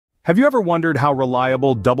Have you ever wondered how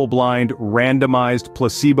reliable double-blind, randomized,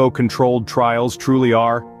 placebo-controlled trials truly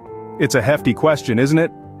are? It's a hefty question, isn't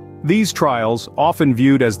it? These trials, often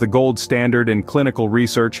viewed as the gold standard in clinical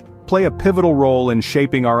research, play a pivotal role in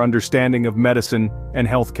shaping our understanding of medicine and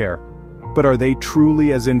healthcare. But are they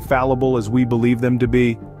truly as infallible as we believe them to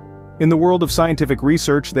be? In the world of scientific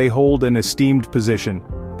research, they hold an esteemed position.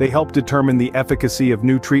 They help determine the efficacy of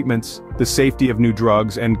new treatments, the safety of new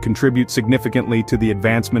drugs, and contribute significantly to the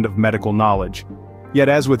advancement of medical knowledge. Yet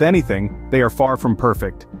as with anything, they are far from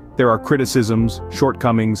perfect. There are criticisms,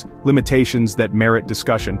 shortcomings, limitations that merit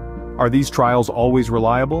discussion. Are these trials always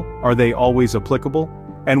reliable? Are they always applicable?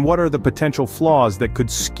 And what are the potential flaws that could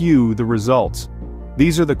skew the results?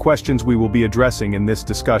 These are the questions we will be addressing in this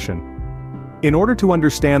discussion. In order to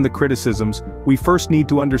understand the criticisms, we first need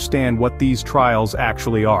to understand what these trials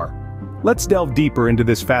actually are. Let's delve deeper into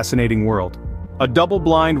this fascinating world. A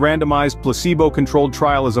double-blind, randomized, placebo-controlled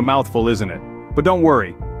trial is a mouthful, isn't it? But don't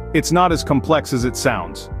worry, it's not as complex as it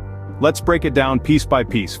sounds. Let's break it down piece by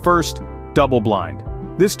piece. First, double-blind.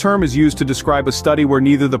 This term is used to describe a study where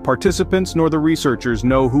neither the participants nor the researchers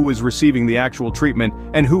know who is receiving the actual treatment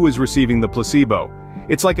and who is receiving the placebo.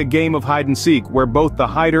 It's like a game of hide-and-seek where both the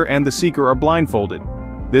hider and the seeker are blindfolded.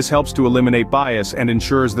 This helps to eliminate bias and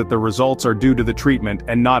ensures that the results are due to the treatment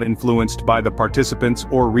and not influenced by the participants'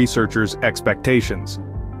 or researchers' expectations.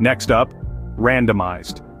 Next up,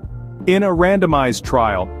 randomized. In a randomized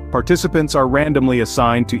trial, participants are randomly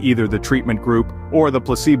assigned to either the treatment group or the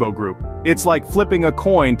placebo group. It's like flipping a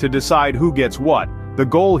coin to decide who gets what. The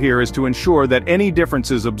goal here is to ensure that any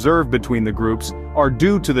differences observed between the groups are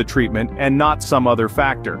due to the treatment and not some other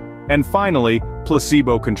factor. And finally,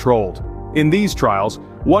 placebo-controlled. In these trials,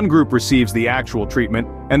 one group receives the actual treatment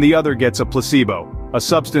and the other gets a placebo, a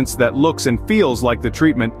substance that looks and feels like the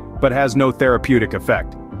treatment but has no therapeutic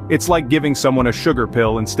effect. It's like giving someone a sugar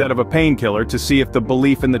pill instead of a painkiller to see if the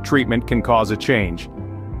belief in the treatment can cause a change.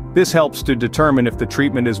 This helps to determine if the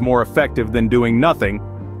treatment is more effective than doing nothing,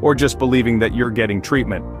 or just believing that you're getting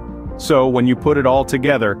treatment. So when you put it all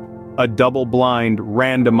together, a double-blind,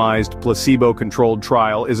 randomized, placebo-controlled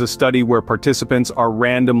trial is a study where participants are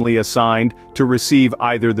randomly assigned to receive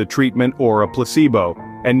either the treatment or a placebo,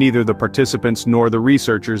 and neither the participants nor the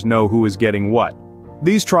researchers know who is getting what.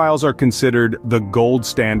 These trials are considered the gold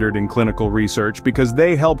standard in clinical research because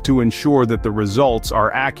they help to ensure that the results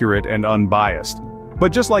are accurate and unbiased.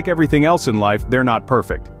 But just like everything else in life, they're not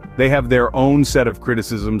perfect. They have their own set of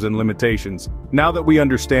criticisms and limitations. Now that we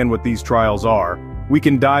understand what these trials are, we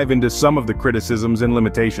can dive into some of the criticisms and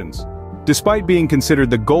limitations. Despite being considered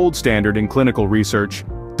the gold standard in clinical research,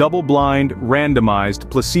 double-blind,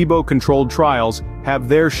 randomized, placebo-controlled trials have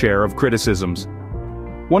their share of criticisms.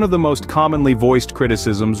 One of the most commonly voiced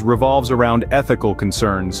criticisms revolves around ethical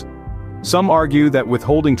concerns. Some argue that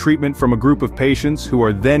withholding treatment from a group of patients who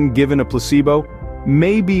are then given a placebo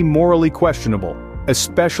may be morally questionable,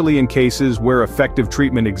 especially in cases where effective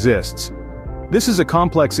treatment exists. This is a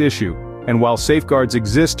complex issue, and while safeguards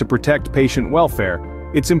exist to protect patient welfare,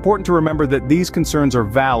 it's important to remember that these concerns are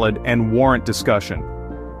valid and warrant discussion.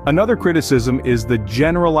 Another criticism is the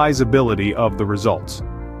generalizability of the results.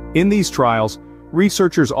 In these trials,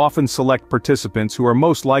 researchers often select participants who are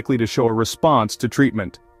most likely to show a response to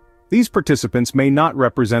treatment. These participants may not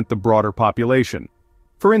represent the broader population.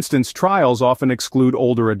 For instance, trials often exclude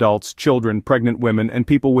older adults, children, pregnant women, and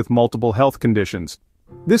people with multiple health conditions.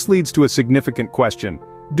 This leads to a significant question.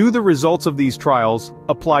 Do the results of these trials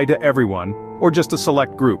apply to everyone, or just a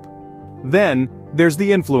select group? Then, there's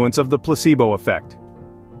the influence of the placebo effect.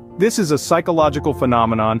 This is a psychological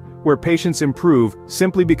phenomenon where patients improve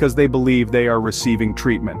simply because they believe they are receiving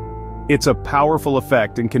treatment. It's a powerful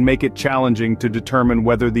effect and can make it challenging to determine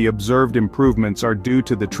whether the observed improvements are due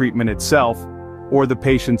to the treatment itself or the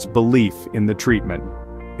patient's belief in the treatment.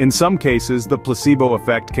 In some cases, the placebo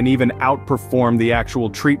effect can even outperform the actual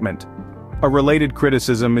treatment. A related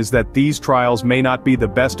criticism is that these trials may not be the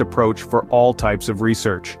best approach for all types of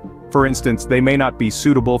research. For instance, they may not be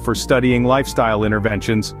suitable for studying lifestyle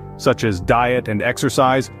interventions, such as diet and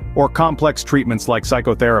exercise, or complex treatments like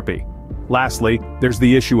psychotherapy. Lastly, there's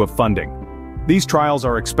the issue of funding. These trials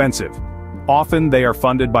are expensive. Often they are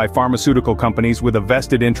funded by pharmaceutical companies with a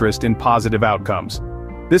vested interest in positive outcomes.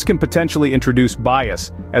 This can potentially introduce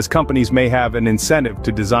bias, as companies may have an incentive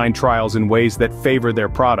to design trials in ways that favor their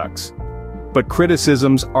products. But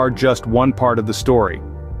criticisms are just one part of the story.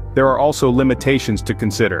 There are also limitations to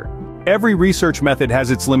consider. Every research method has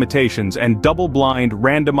its limitations, and double-blind,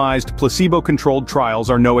 randomized, placebo-controlled trials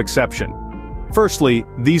are no exception. Firstly,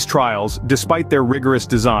 these trials, despite their rigorous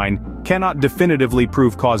design, cannot definitively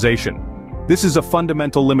prove causation. This is a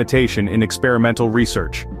fundamental limitation in experimental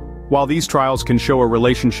research. While these trials can show a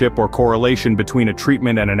relationship or correlation between a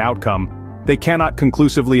treatment and an outcome, they cannot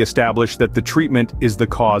conclusively establish that the treatment is the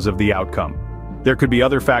cause of the outcome. There could be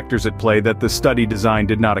other factors at play that the study design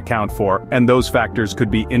did not account for, and those factors could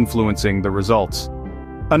be influencing the results.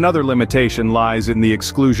 Another limitation lies in the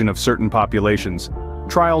exclusion of certain populations.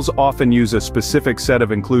 Trials often use a specific set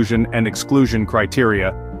of inclusion and exclusion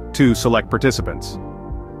criteria to select participants.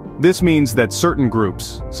 This means that certain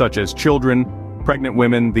groups, such as children, pregnant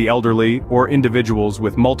women, the elderly, or individuals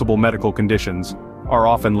with multiple medical conditions, are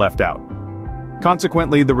often left out.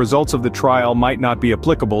 Consequently, the results of the trial might not be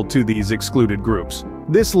applicable to these excluded groups.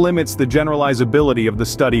 This limits the generalizability of the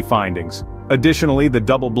study findings. Additionally, the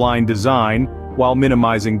double-blind design, while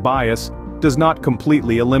minimizing bias, does not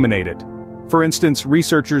completely eliminate it. For instance,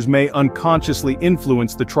 researchers may unconsciously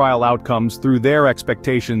influence the trial outcomes through their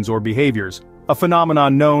expectations or behaviors, a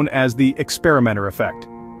phenomenon known as the experimenter effect.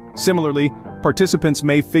 Similarly, participants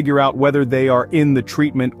may figure out whether they are in the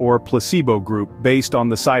treatment or placebo group based on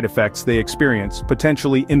the side effects they experience,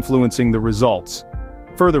 potentially influencing the results.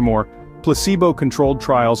 Furthermore, placebo-controlled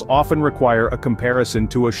trials often require a comparison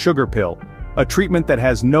to a sugar pill, a treatment that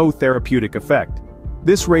has no therapeutic effect.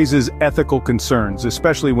 This raises ethical concerns,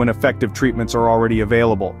 especially when effective treatments are already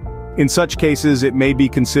available. In such cases, it may be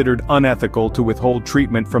considered unethical to withhold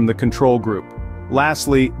treatment from the control group.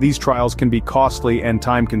 Lastly, these trials can be costly and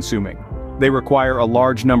time-consuming. They require a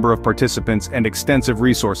large number of participants and extensive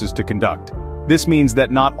resources to conduct. This means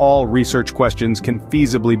that not all research questions can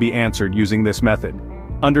feasibly be answered using this method.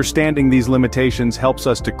 Understanding these limitations helps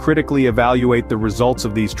us to critically evaluate the results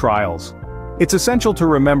of these trials. It's essential to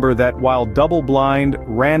remember that while double-blind,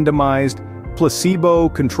 randomized,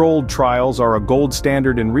 placebo-controlled trials are a gold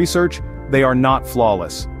standard in research, they are not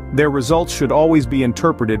flawless. Their results should always be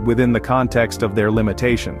interpreted within the context of their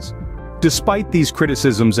limitations. Despite these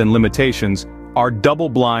criticisms and limitations, are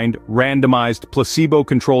double-blind, randomized,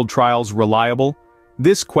 placebo-controlled trials reliable?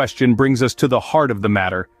 This question brings us to the heart of the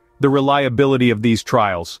matter, the reliability of these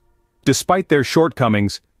trials. Despite their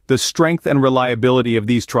shortcomings, the strength and reliability of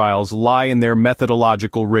these trials lie in their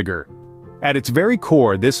methodological rigor. At its very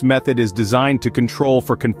core, this method is designed to control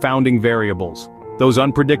for confounding variables, those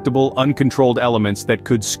unpredictable, uncontrolled elements that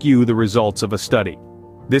could skew the results of a study.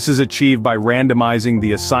 This is achieved by randomizing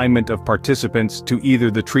the assignment of participants to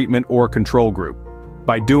either the treatment or control group.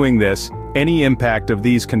 By doing this, any impact of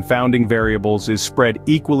these confounding variables is spread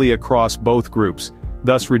equally across both groups,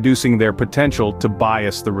 thus reducing their potential to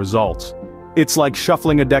bias the results. It's like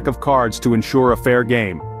shuffling a deck of cards to ensure a fair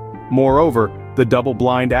game. Moreover, the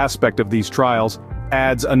double-blind aspect of these trials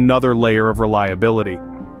adds another layer of reliability.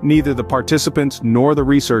 Neither the participants nor the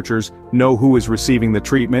researchers know who is receiving the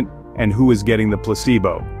treatment and who is getting the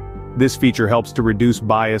placebo. This feature helps to reduce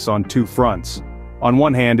bias on two fronts. On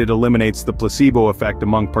one hand, it eliminates the placebo effect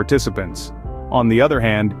among participants. On the other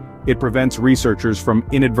hand, it prevents researchers from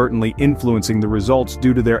inadvertently influencing the results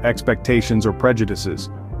due to their expectations or prejudices.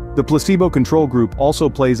 The placebo control group also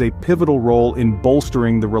plays a pivotal role in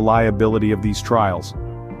bolstering the reliability of these trials.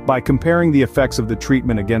 By comparing the effects of the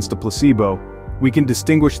treatment against a placebo, we can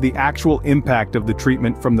distinguish the actual impact of the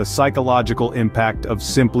treatment from the psychological impact of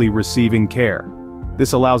simply receiving care.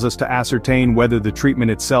 This allows us to ascertain whether the treatment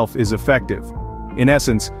itself is effective. In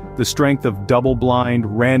essence, the strength of double-blind,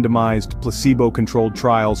 randomized, placebo-controlled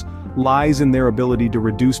trials lies in their ability to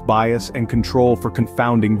reduce bias and control for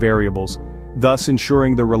confounding variables, thus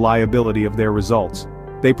ensuring the reliability of their results.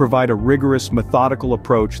 They provide a rigorous, methodical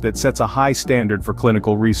approach that sets a high standard for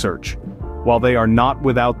clinical research. While they are not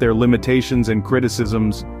without their limitations and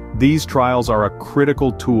criticisms, these trials are a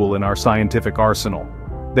critical tool in our scientific arsenal.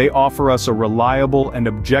 They offer us a reliable and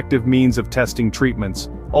objective means of testing treatments,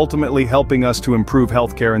 ultimately helping us to improve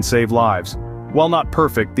healthcare and save lives. While not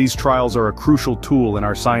perfect, these trials are a crucial tool in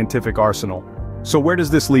our scientific arsenal. So where does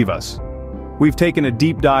this leave us? We've taken a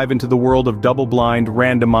deep dive into the world of double-blind,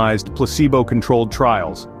 randomized, placebo-controlled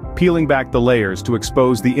trials, peeling back the layers to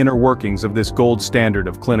expose the inner workings of this gold standard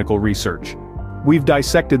of clinical research. We've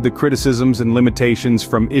dissected the criticisms and limitations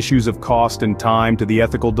from issues of cost and time to the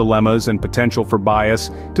ethical dilemmas and potential for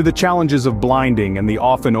bias, to the challenges of blinding and the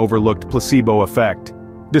often overlooked placebo effect.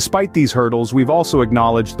 Despite these hurdles, we've also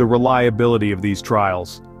acknowledged the reliability of these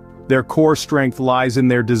trials. Their core strength lies in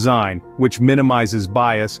their design, which minimizes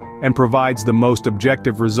bias and provides the most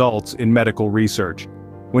objective results in medical research.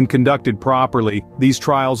 When conducted properly, these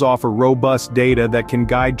trials offer robust data that can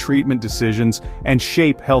guide treatment decisions and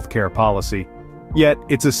shape healthcare policy. Yet,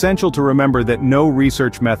 it's essential to remember that no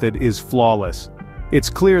research method is flawless. It's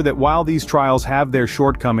clear that while these trials have their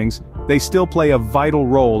shortcomings, they still play a vital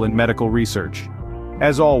role in medical research.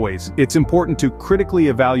 As always, it's important to critically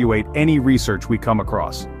evaluate any research we come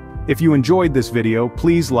across. If you enjoyed this video,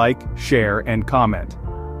 please like, share, and comment.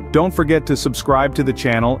 Don't forget to subscribe to the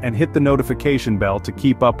channel and hit the notification bell to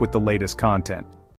keep up with the latest content.